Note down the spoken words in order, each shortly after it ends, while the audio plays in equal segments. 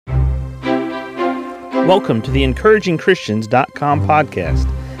Welcome to the EncouragingChristians.com podcast.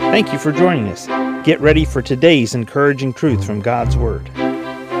 Thank you for joining us. Get ready for today's encouraging truth from God's Word.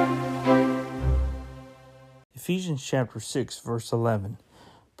 Ephesians chapter 6, verse 11.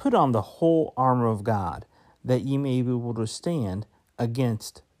 Put on the whole armor of God, that ye may be able to stand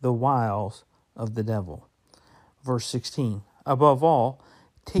against the wiles of the devil. Verse 16. Above all,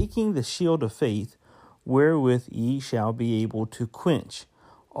 taking the shield of faith, wherewith ye shall be able to quench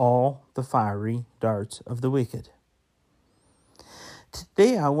all the fiery darts of the wicked.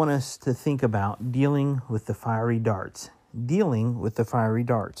 Today I want us to think about dealing with the fiery darts. Dealing with the fiery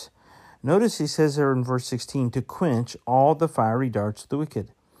darts. Notice he says there in verse 16, to quench all the fiery darts of the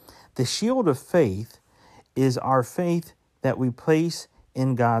wicked. The shield of faith is our faith that we place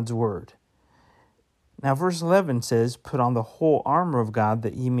in God's Word. Now verse 11 says, put on the whole armor of God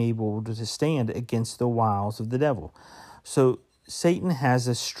that ye may be able to stand against the wiles of the devil. So Satan has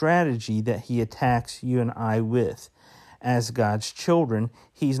a strategy that he attacks you and I with. As God's children,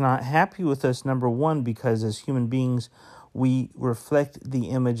 he's not happy with us, number one, because as human beings, we reflect the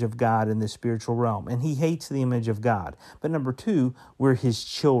image of God in the spiritual realm. And he hates the image of God. But number two, we're his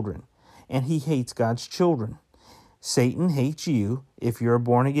children. And he hates God's children. Satan hates you if you're a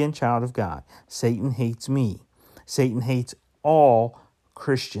born-again child of God. Satan hates me. Satan hates all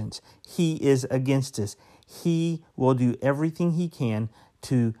Christians. He is against us. He will do everything he can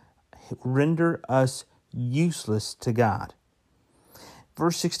to render us useless to God.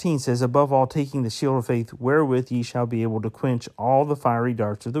 Verse 16 says, above all, taking the shield of faith, wherewith ye shall be able to quench all the fiery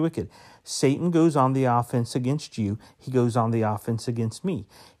darts of the wicked. Satan goes on the offense against you. He goes on the offense against me.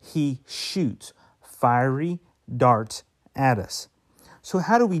 He shoots fiery darts at us. So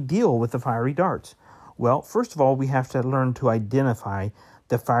how do we deal with the fiery darts? Well, first of all, we have to learn to identify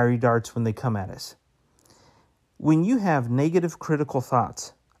the fiery darts when they come at us. When you have negative critical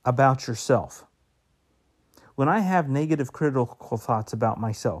thoughts about yourself, when I have negative critical thoughts about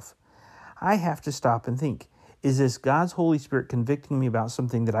myself, I have to stop and think, is this God's Holy Spirit convicting me about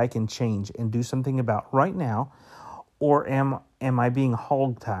something that I can change and do something about right now? Or am I being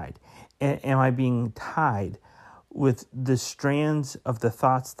hogtied? Am I being tied with the strands of the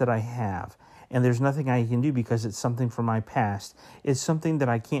thoughts that I have? And there's nothing I can do because it's something from my past. It's something that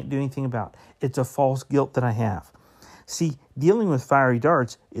I can't do anything about. It's a false guilt that I have. See, dealing with fiery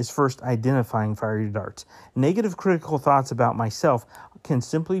darts is first identifying fiery darts. Negative critical thoughts about myself can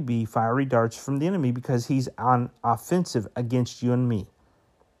simply be fiery darts from the enemy because he's on offensive against you and me.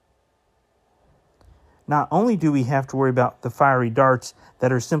 Not only do we have to worry about the fiery darts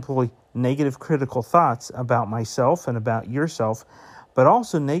that are simply negative critical thoughts about myself and about yourself, but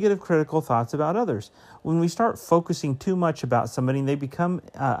also negative critical thoughts about others. When we start focusing too much about somebody and they become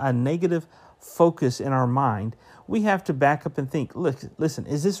a negative focus in our mind, we have to back up and think, listen,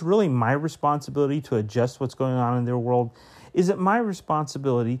 is this really my responsibility to adjust what's going on in their world? Is it my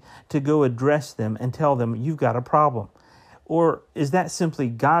responsibility to go address them and tell them you've got a problem? Or is that simply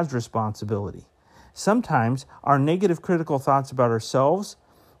God's responsibility? Sometimes our negative critical thoughts about ourselves,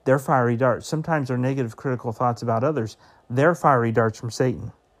 they're fiery darts. Sometimes our negative critical thoughts about others, they're fiery darts from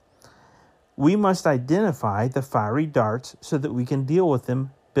Satan. We must identify the fiery darts so that we can deal with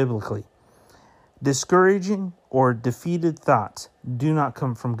them biblically. Discouraging or defeated thoughts do not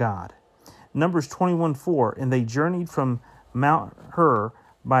come from God. Numbers 21:4, and they journeyed from Mount Hor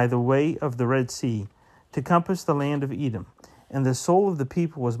by the way of the Red Sea to compass the land of Edom, and the soul of the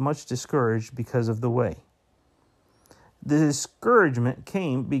people was much discouraged because of the way. The discouragement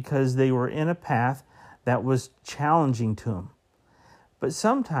came because they were in a path that was challenging to them. But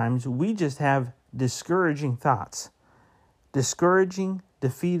sometimes we just have discouraging thoughts, discouraging,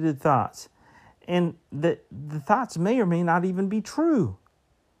 defeated thoughts. And the thoughts may or may not even be true.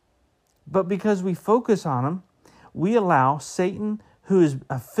 But because we focus on them, we allow Satan, who is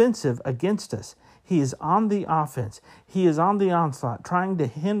offensive against us, he is on the offense. He is on the onslaught, trying to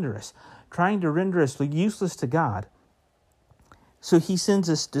hinder us, trying to render us useless to God. So he sends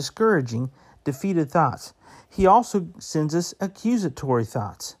us discouraging, defeated thoughts. He also sends us accusatory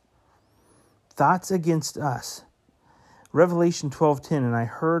thoughts, thoughts against us. Revelation 12:10, and I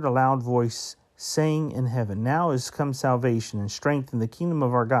heard a loud voice saying in heaven, now is come salvation and strength in the kingdom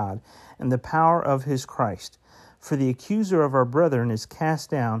of our God and the power of his Christ. For the accuser of our brethren is cast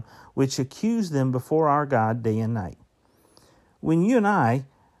down, which accused them before our God day and night. When you and I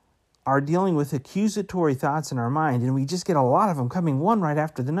are dealing with accusatory thoughts in our mind, and we just get a lot of them coming one right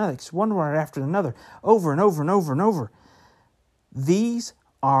after the next, one right after another, over and over and over and over, these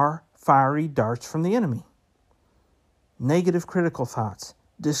are fiery darts from the enemy. Negative critical thoughts,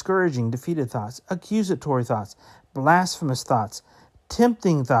 discouraging, defeated thoughts, accusatory thoughts, blasphemous thoughts,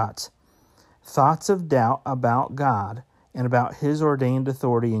 tempting thoughts, thoughts of doubt about God and about His ordained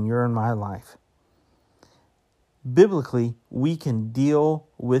authority in your and my life. Biblically, we can deal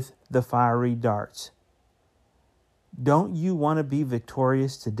with the fiery darts. Don't you want to be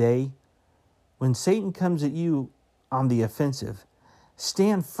victorious today? When Satan comes at you on the offensive,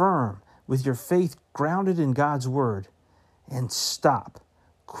 stand firm with your faith grounded in God's Word and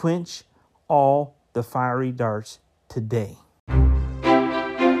quench all the fiery darts today.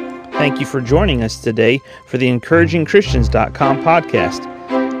 Thank you for joining us today for the EncouragingChristians.com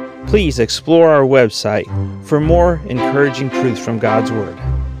podcast. Please explore our website for more encouraging truths from God's Word.